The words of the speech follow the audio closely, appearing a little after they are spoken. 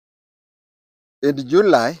In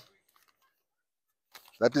July,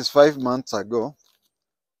 that is 5 months ago,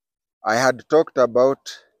 I had talked about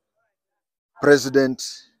President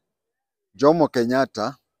Jomo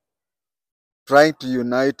Kenyatta trying to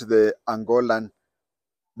unite the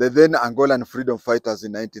then Angolan freedom fighters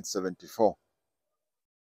in 1974.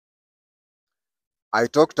 I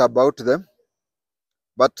talked about them,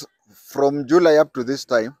 but from July up to this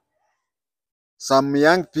time, some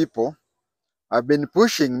young people have been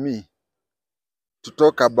pushing me to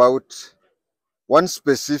talk about one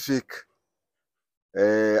specific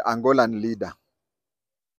Angolan leader.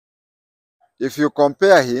 If you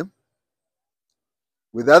compare him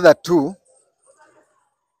with the other two,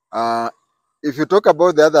 if you talk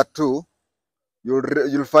about the other two,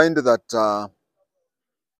 you'll find that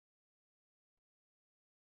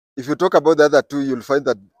if you talk about the other two, you'll find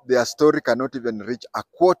that their story cannot even reach a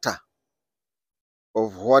quarter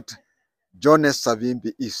of what Jonas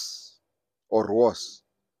Savimbi is or was.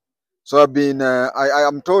 So I've been, I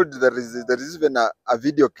am told there is even a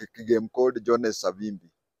video game called Jonas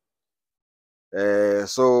Savimbi.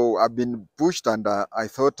 So I've been pushed, and I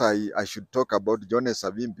thought I should talk about Jonas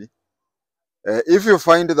Savimbi. If you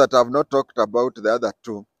find that I've not talked about the other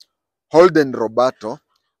two, Holden Roberto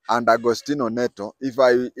and Agostinho Neto, if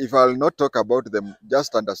I'll not talk about them,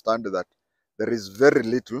 just understand that there is very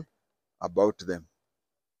little about them.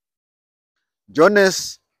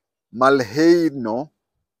 Jonas Malheiro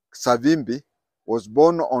Savimbi was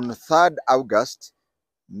born on 3rd August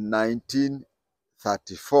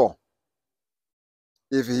 1934.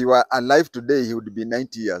 If he were alive today, he would be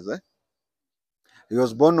 90 years. He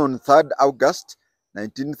was born on 3rd August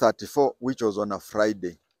 1934, which was on a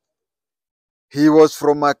Friday. He was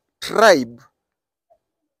from a tribe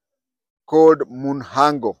called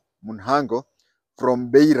Munhango from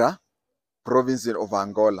Beira, province of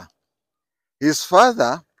Angola. His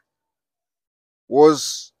father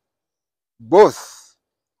was both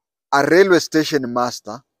a railway station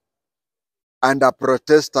master and a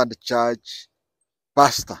Protestant church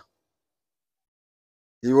pastor.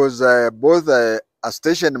 He was both a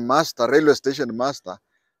station master, railway station master,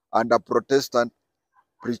 and a Protestant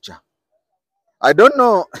preacher. I don't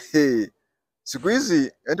know, Squeezy,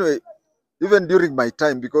 anyway, even during my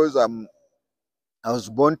time, because I was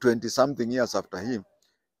born 20-something years after him,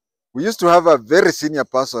 we used to have a very senior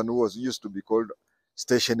person who used to be called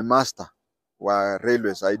station master or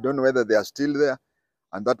railways. I don't know whether they are still there,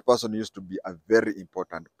 and that person used to be a very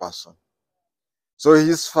important person. So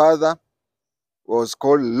his father was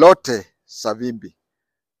called Lotte Savimbi.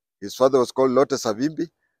 His father was called Lotte Savimbi,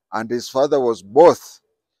 and his father was both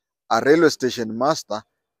a railway station master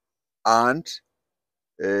and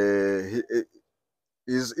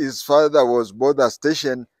his father was both a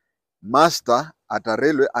station master at a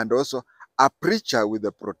railway and also a preacher with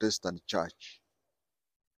the Protestant church.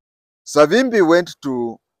 Savimbi went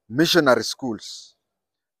to missionary schools.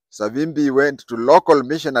 Savimbi went to local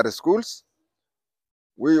missionary schools.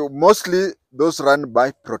 Mostly those run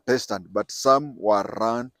by Protestant, but some were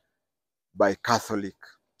run by Catholic.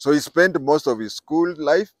 So he spent most of his school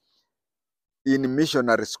life in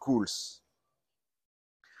missionary schools.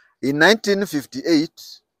 In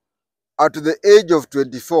 1958, at the age of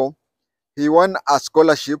 24, he won a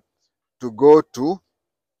scholarship to go to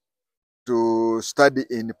study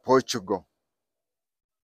in Portugal.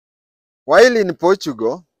 While in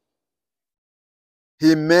Portugal,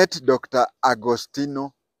 he met Dr.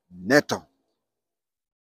 Agostinho Neto.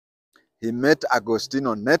 He met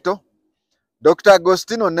Agostinho Neto. Dr.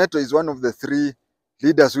 Agostinho Neto is one of the 3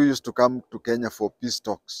 leaders who used to come to Kenya for peace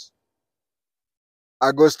talks.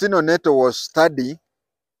 Agostinho Neto was studying,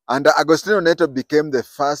 and Agostinho Neto became the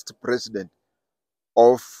first president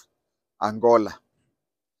of Angola.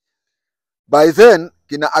 By then,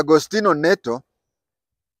 Kina Agostinho Neto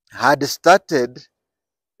had started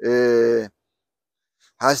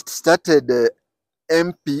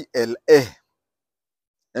MPLA.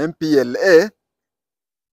 MPLA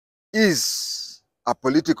is a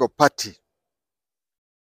political party.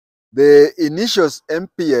 The initials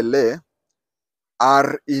MPLA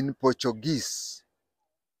are in Portuguese.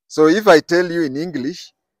 So if I tell you in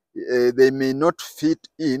English, they may not fit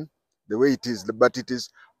in the way it is, but it is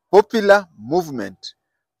Popular Movement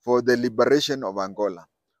for the Liberation of Angola.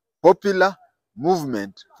 Popular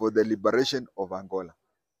Movement for the Liberation of Angola.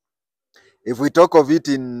 If we talk of it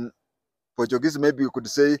in Portuguese, maybe we could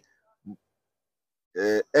say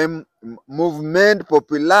Movement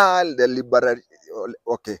Popular de Liberation.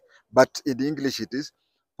 Okay, but in English it is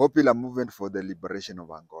Popular Movement for the Liberation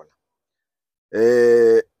of Angola.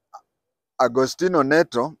 Agostinho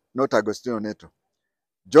Neto, not Agostinho Neto,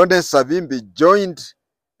 Jonas Savimbi joined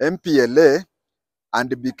MPLA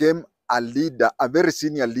and became a leader, a very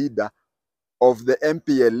senior leader of the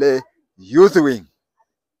MPLA youth wing.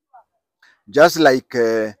 Just like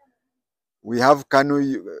we have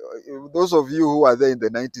Kanu, those of you who are there in the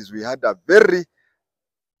 90s, we had a very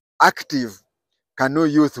active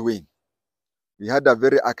Kanu youth wing. We had a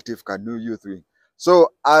very active Kanu youth wing.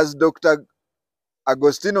 So as Dr.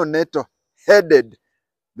 Agostinho Neto headed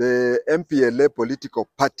the MPLA political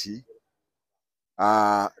party,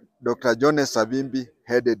 Dr. Jonas Savimbi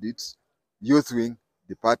headed its youth wing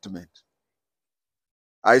department.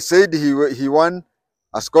 I said he won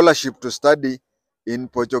a scholarship to study in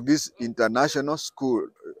Portuguese international school.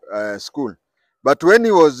 But when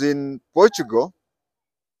he was in Portugal,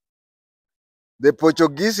 the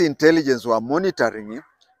Portuguese intelligence were monitoring him,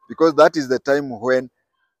 because that is the time when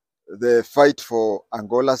the fight for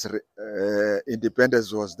Angola's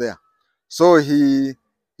independence was there. So he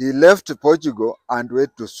left Portugal and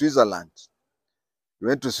went to Switzerland. He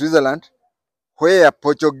went to Switzerland, where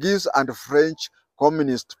Portuguese and French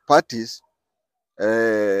communist parties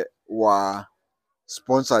were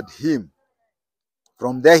sponsored him.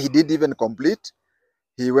 From there, he didn't even complete.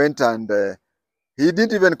 He went and he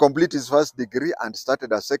didn't even complete his first degree and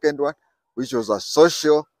started a second one, which was a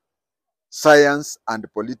social science and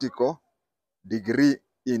political degree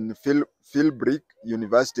in Philbrick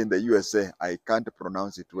University in the USA. I can't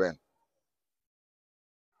pronounce it well.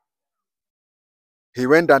 He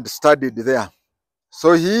went and studied there.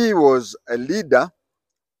 So he was a leader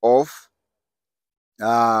of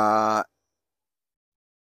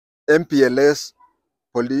MPLA's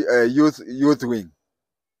youth wing.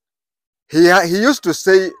 He used to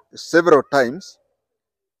say several times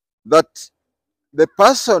that the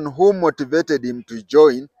person who motivated him to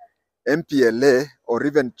join MPLA or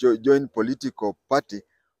even join political party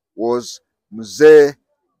was Mzee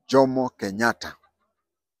Jomo Kenyatta.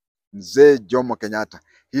 Mzee Jomo Kenyatta.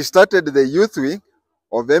 He started the youth wing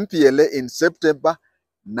of MPLA in September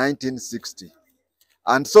 1960.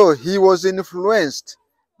 And so he was influenced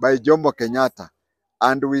by Jomo Kenyatta.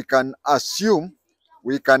 And we can assume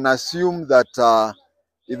that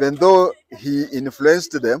even though he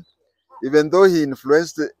influenced them,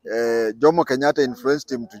 Jomo Kenyatta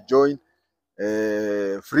influenced him to join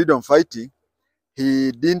freedom fighting,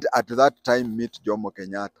 he didn't at that time meet Jomo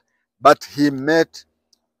Kenyatta, but he met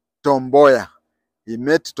Tom Mboya. He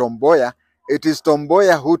met Tom Mboya. It is Tom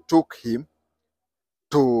Mboya who took him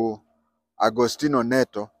to Agostinho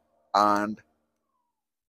Neto, and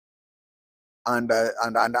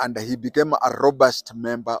he became a robust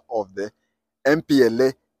member of the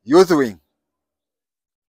MPLA youth wing.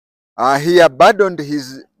 He abandoned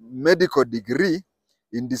his medical degree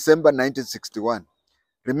in December 1961.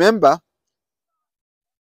 Remember,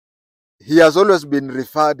 he has always been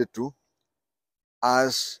referred to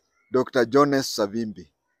as Dr. Jonas Savimbi.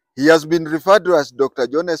 He has been referred to as Dr.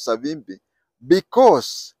 Jonas Savimbi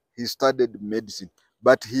because he studied medicine,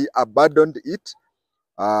 but he abandoned it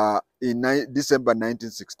in December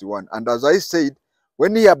 1961. And as I said,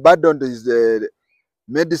 when he abandoned his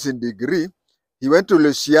medicine degree, he went to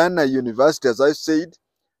Louisiana University, as I said,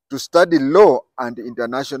 to study law and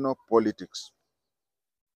international politics.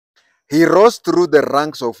 He rose through the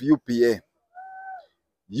ranks of UPA.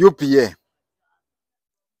 UPA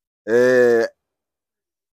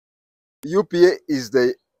is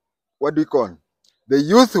the, what do you call, the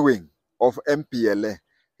youth wing of MPLA.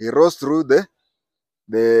 He rose through the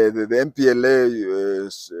MPLA,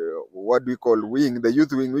 what do we call, wing, the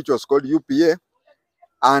youth wing, which was called UPA,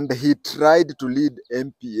 and he tried to lead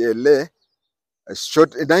MPLA in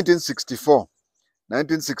 1964.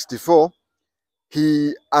 1964,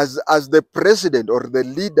 he, as the president or the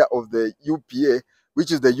leader of the UPA,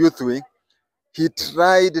 which is the youth wing, he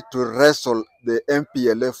tried to wrestle the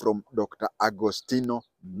MPLA from Dr. Agostinho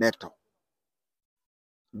Neto,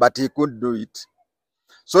 but he couldn't do it.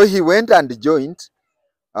 So he went and joined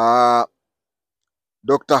Dr.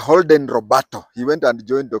 Holden Roberto. He went and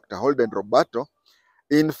joined Dr. Holden Roberto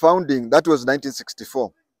in founding, that was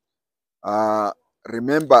 1964.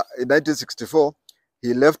 Remember, in 1964,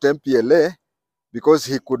 he left MPLA because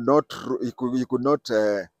he could not,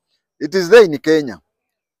 it is there in Kenya.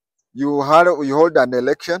 You hold an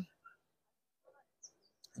election,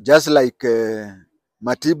 just like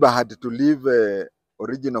Matiba had to leave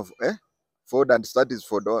origin of Ford and start his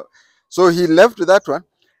Ford. So he left that one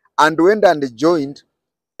and went and joined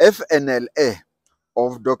FNLA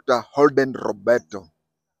of Dr. Holden Roberto.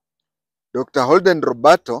 Dr. Holden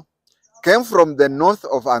Roberto came from the north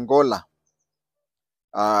of Angola,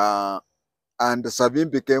 and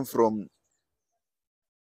Savimbi came from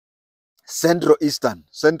Central Eastern,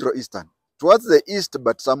 towards the east,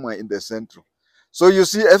 but somewhere in the central. So you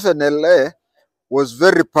see, FNLA was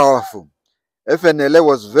very powerful. FNLA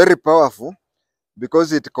was very powerful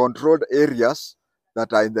because it controlled areas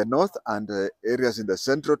that are in the north and areas in the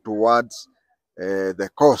central towards the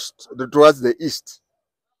coast, towards the east.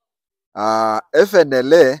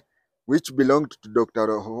 FNLA, which belonged to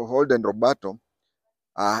Dr. Holden Roberto,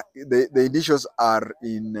 the initials are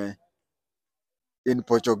in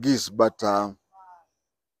Portuguese, but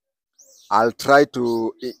I'll try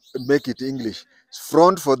to make it English.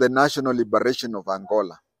 Front for the National Liberation of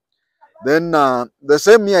Angola. Then the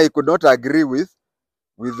same year, he could not agree with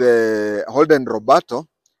Holden Roberto,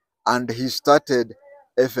 and he started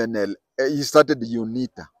FNL. He started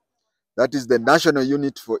UNITA. That is the National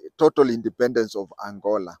Unit for Total Independence of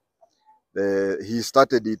Angola. He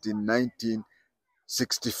started it in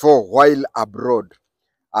 1964 while abroad,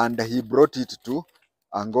 and he brought it to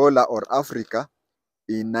Angola or Africa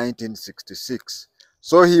in 1966.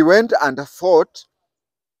 So he went and fought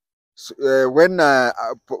when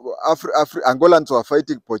Angolans were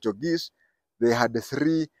fighting Portuguese. They had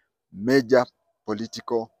three major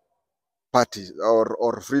political parties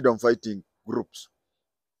or freedom fighting groups.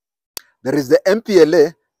 There is the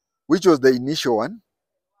MPLA, which was the initial one.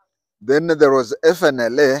 Then there was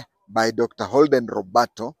FNLA by Dr. Holden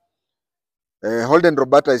Roberto. Holden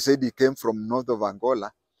Roberto, I said, he came from north of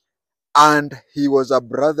Angola, and he was a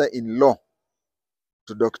brother-in-law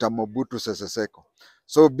to Dr. Mobutu Sese Seko.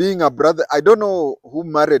 So being a brother, I don't know who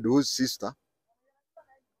married whose sister,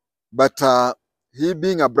 but he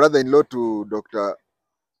being a brother-in-law to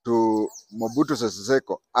Mobutu Sese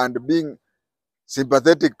Seko and being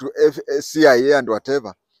sympathetic to CIA and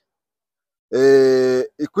whatever,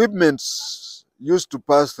 equipments used to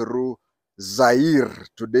pass through Zaire,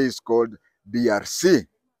 today is called DRC.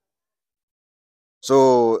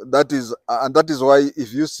 So that is, and that is why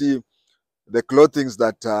if you see the clothing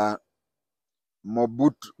that not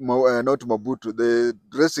Mobutu, the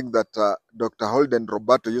dressing that Dr. Holden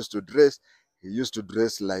Roberto used to dress, he used to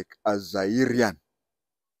dress like a Zairean.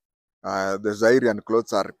 The Zairean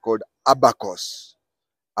clothes are called abacos.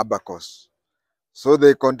 Abacos. So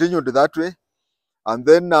they continued that way. And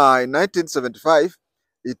then in 1975,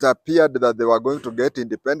 it appeared that they were going to get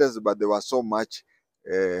independence, but they were so much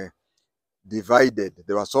divided.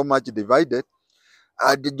 They were so much divided.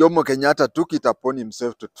 And Jomo Kenyatta took it upon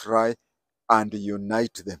himself to try and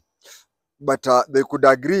unite them. But they could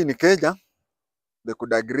agree in Kenya. They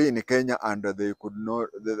could agree in Kenya, and they could not.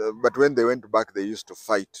 But when they went back, they used to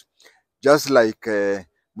fight. Just like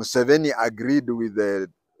Museveni agreed with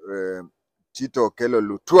Tito Okello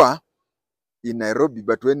Lutwa in Nairobi,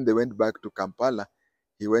 but when they went back to Kampala,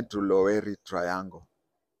 he went to Loweri Triangle.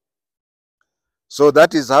 So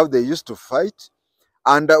that is how they used to fight.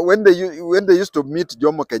 And when they used to meet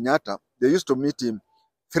Jomo Kenyatta, they used to meet him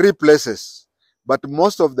 3 places. But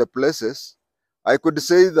most of the places, I could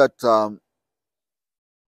say that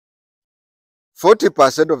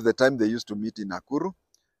 40% of the time they used to meet in Nakuru,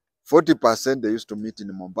 40% they used to meet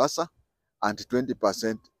in Mombasa, and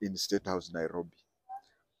 20% in State House, Nairobi.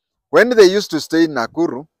 When they used to stay in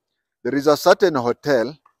Nakuru, there is a certain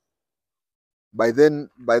hotel. By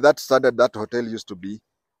that standard, that hotel used to be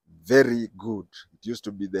very good. It used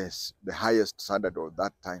to be the highest standard of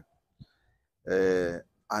that time.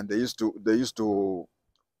 And they used to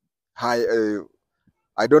hire,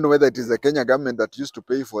 I don't know whether it is the Kenya government that used to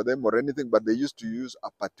pay for them or anything, but they used to use a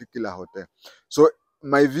particular hotel. So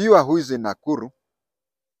my viewer who is in Nakuru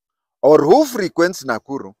or who frequents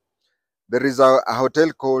Nakuru, there is a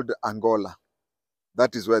hotel called Angola.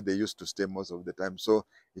 That is where they used to stay most of the time. So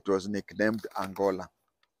it was nicknamed Angola.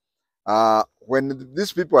 When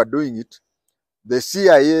these people are doing it, the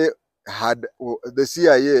CIA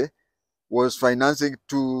was financing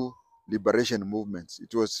 2 liberation movements.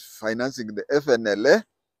 It was financing the FNLA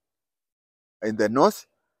in the north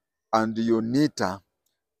and UNITA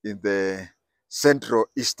in the central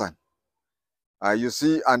eastern. You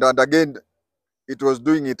see, and again, it was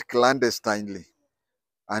doing it clandestinely.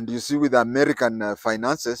 And you see, with American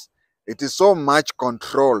finances, it is so much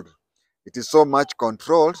controlled. It is so much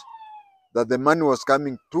controlled that the money was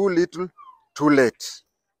coming too little, too late.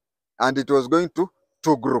 And it was going to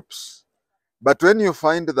 2 groups. But when you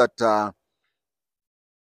find that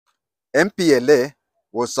MPLA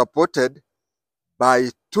was supported by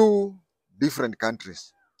 2 different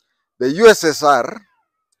countries, the USSR,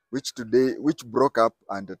 which broke up,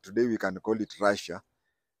 and today we can call it Russia,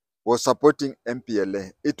 was supporting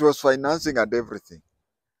MPLA. It was financing and everything.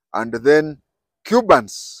 And then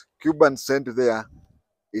Cubans sent there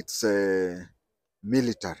its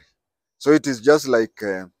military. So it is just like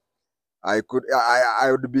I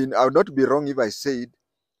would not be wrong if I said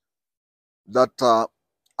that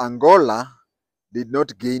Angola did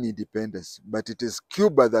not gain independence, but it is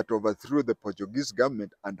Cuba that overthrew the Portuguese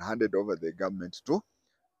government and handed over the government to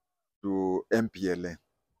MPLA.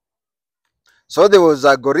 So there was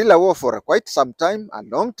a guerrilla war for quite some time, a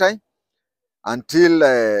long time,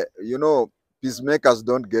 until, peacemakers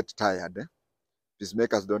don't get tired.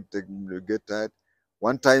 Peacemakers don't get tired.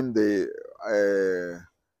 One time the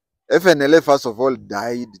FNLA, first of all,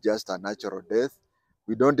 died just a natural death.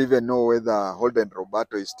 We don't even know whether Holden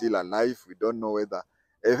Roberto is still alive. We don't know whether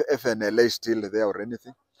FNLA is still there or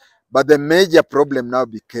anything. But the major problem now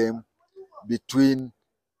became between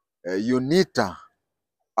UNITA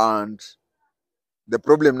and the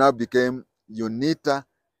problem now became UNITA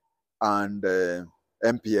and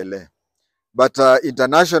MPLA. But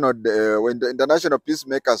when the international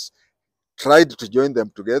peacemakers tried to join them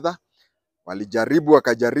together, walijaribu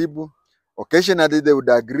wakajaribu. Occasionally they would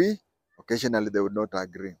agree, occasionally they would not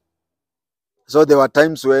agree. So there were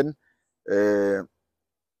times when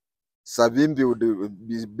Savimbi would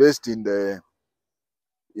be based in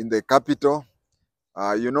the capital.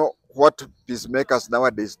 You know what peacemakers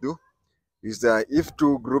nowadays do is that if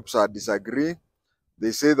two groups are disagreeing,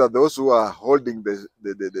 they say that those who are holding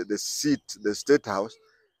the seat, the state house,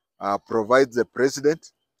 provides the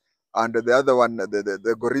president, and the other one,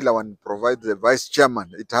 the guerrilla one, provides the vice chairman.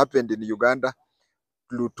 It happened in Uganda,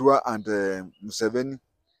 Lutua and Museveni.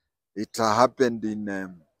 It happened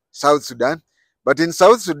in South Sudan. But in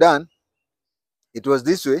South Sudan, it was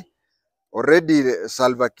this way. Already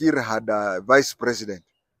Salva Kiir had a vice president.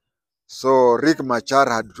 So Riek Machar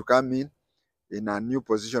had to come in a new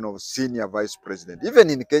position of senior vice president. Even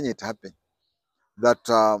in Kenya, it happened that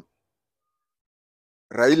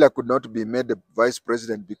Raila could not be made vice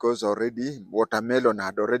president because already Watermelon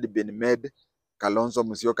had already been made. Kalonzo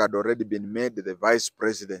Musyoka had already been made the vice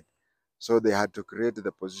president. So they had to create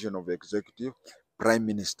the position of executive prime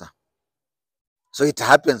minister. So it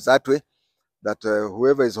happens that way, that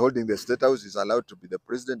whoever is holding the state house is allowed to be the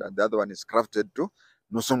president, and the other one is crafted to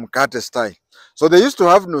Nusumkate style. So they used to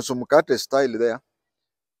have Nusumkate style there,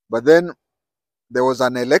 but then there was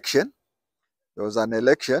an election. There was an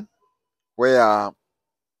election where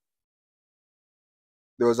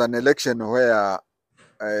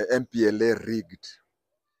MPLA rigged.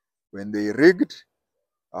 When they rigged,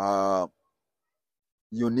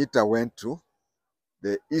 UNITA went to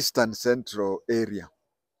the eastern central area,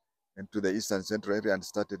 and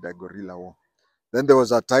started a guerrilla war. Then there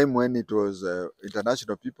was a time when it was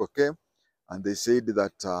international people came and they said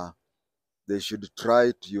that they should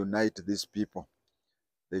try to unite these people.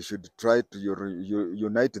 They should try to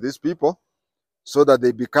unite these people so that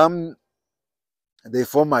they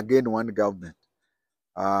form again one government.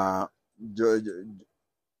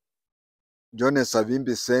 Jonas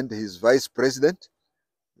Savimbi sent his vice president,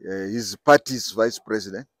 his party's vice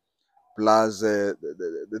president, plus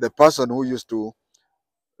the person who used to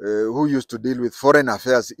deal with foreign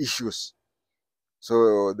affairs issues.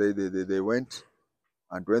 So they went,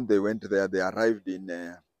 and when they went there, they arrived in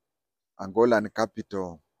Angolan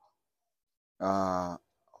capital,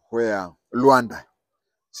 where Luanda.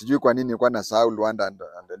 Sijui kwa nini nilikuwa nasahau Luanda,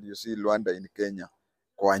 and you see Luanda in Kenya,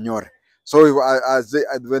 kwa Anyore. So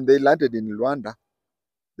when they landed in Luanda,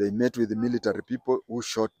 they met with the military people who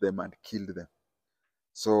shot them and killed them.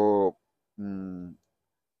 So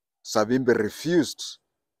Savimbi refused.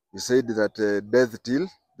 He said that death till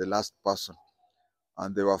the last person.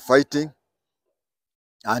 And they were fighting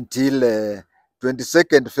until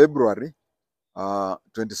 22nd February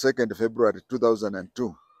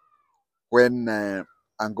 2002, when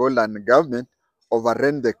Angolan government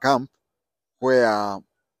overran the camp where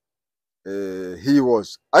he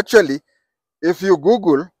was. Actually, if you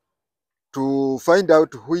Google to find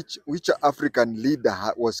out which African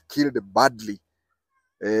leader was killed badly,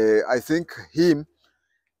 I think him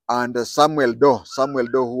and Samuel Doe,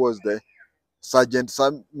 who was the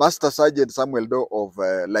Master Sergeant Samuel Doe of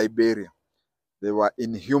Liberia, they were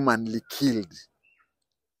inhumanly killed.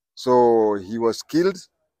 So he was killed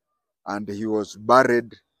and he was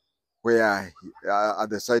buried at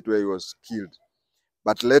the site where he was killed.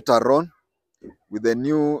 But later on, with the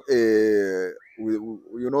new,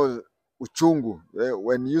 uchungu,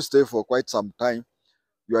 when you stay for quite some time,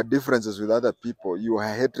 your differences with other people, your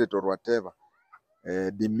hatred or whatever,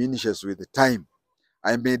 diminishes with the time.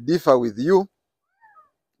 I may differ with you,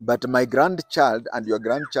 but my grandchild and your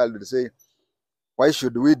grandchild will say, why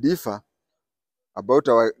should we differ about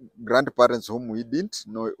our grandparents whom we didn't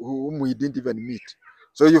know, whom we didn't even meet?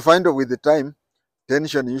 So you find that with the time,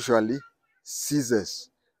 tension usually ceases.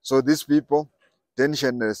 So these people,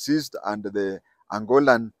 tension ceased, and the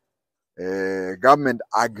Angolan government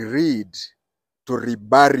agreed to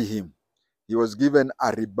rebury him. He was given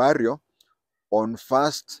a reburial on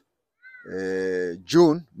 1st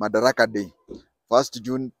June, Madaraka Day, 1st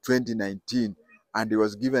June 2019, and he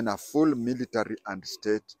was given a full military and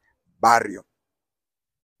state burial.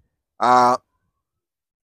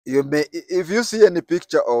 You may, if you see any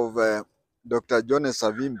picture of Dr. Jonas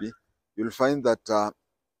Savimbi, you'll find that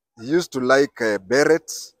he used to like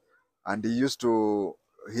berets, and he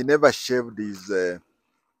never shaved his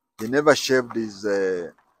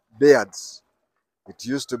beards. It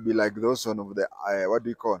used to be like those one of the what do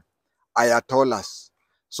you call, ayatollahs.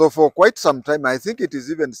 So for quite some time, I think it is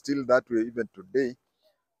even still that way even today,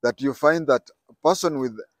 that you find that a person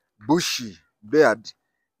with bushy beard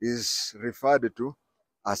is referred to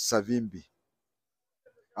as Savimbi.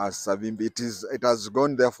 It has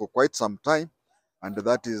gone there for quite some time, and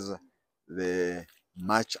that is the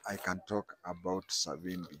much I can talk about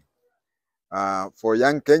Savimbi. For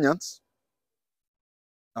young Kenyans,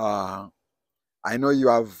 I know you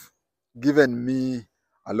have given me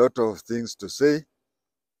a lot of things to say.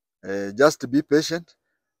 Just be patient.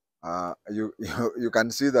 You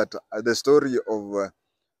can see that the story of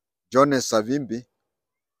Jonas Savimbi,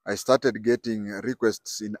 I started getting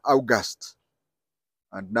requests in August,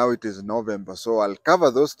 and now it is November. So I'll cover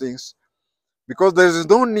those things because there is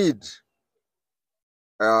no need.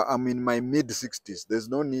 I'm in my mid 60s. There's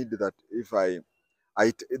no need that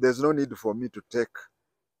there's no need for me to take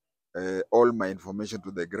all my information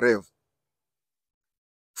to the grave.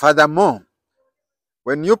 Furthermore,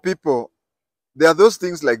 when you people, there are those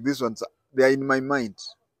things like these ones, they are in my mind,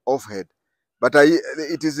 off head, but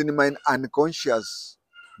it is in my unconscious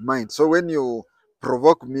mind. So when you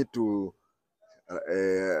provoke me to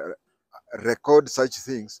record such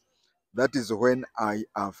things, that is when I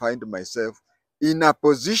find myself in a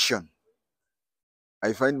position.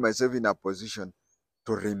 I find myself in a position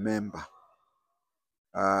to remember.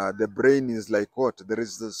 The brain is like what? There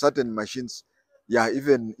is certain machines, yeah,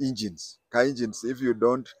 even engines, car engines. If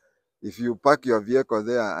you park your vehicle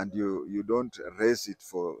there and you don't race it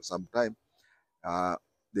for some time,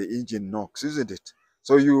 the engine knocks, isn't it?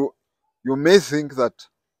 So you may think that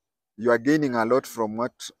you are gaining a lot from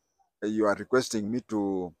what you are requesting me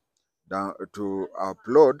to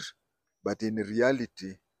upload, but in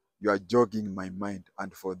reality, you are jogging my mind,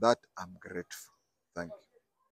 and for that, I'm grateful. Thank you.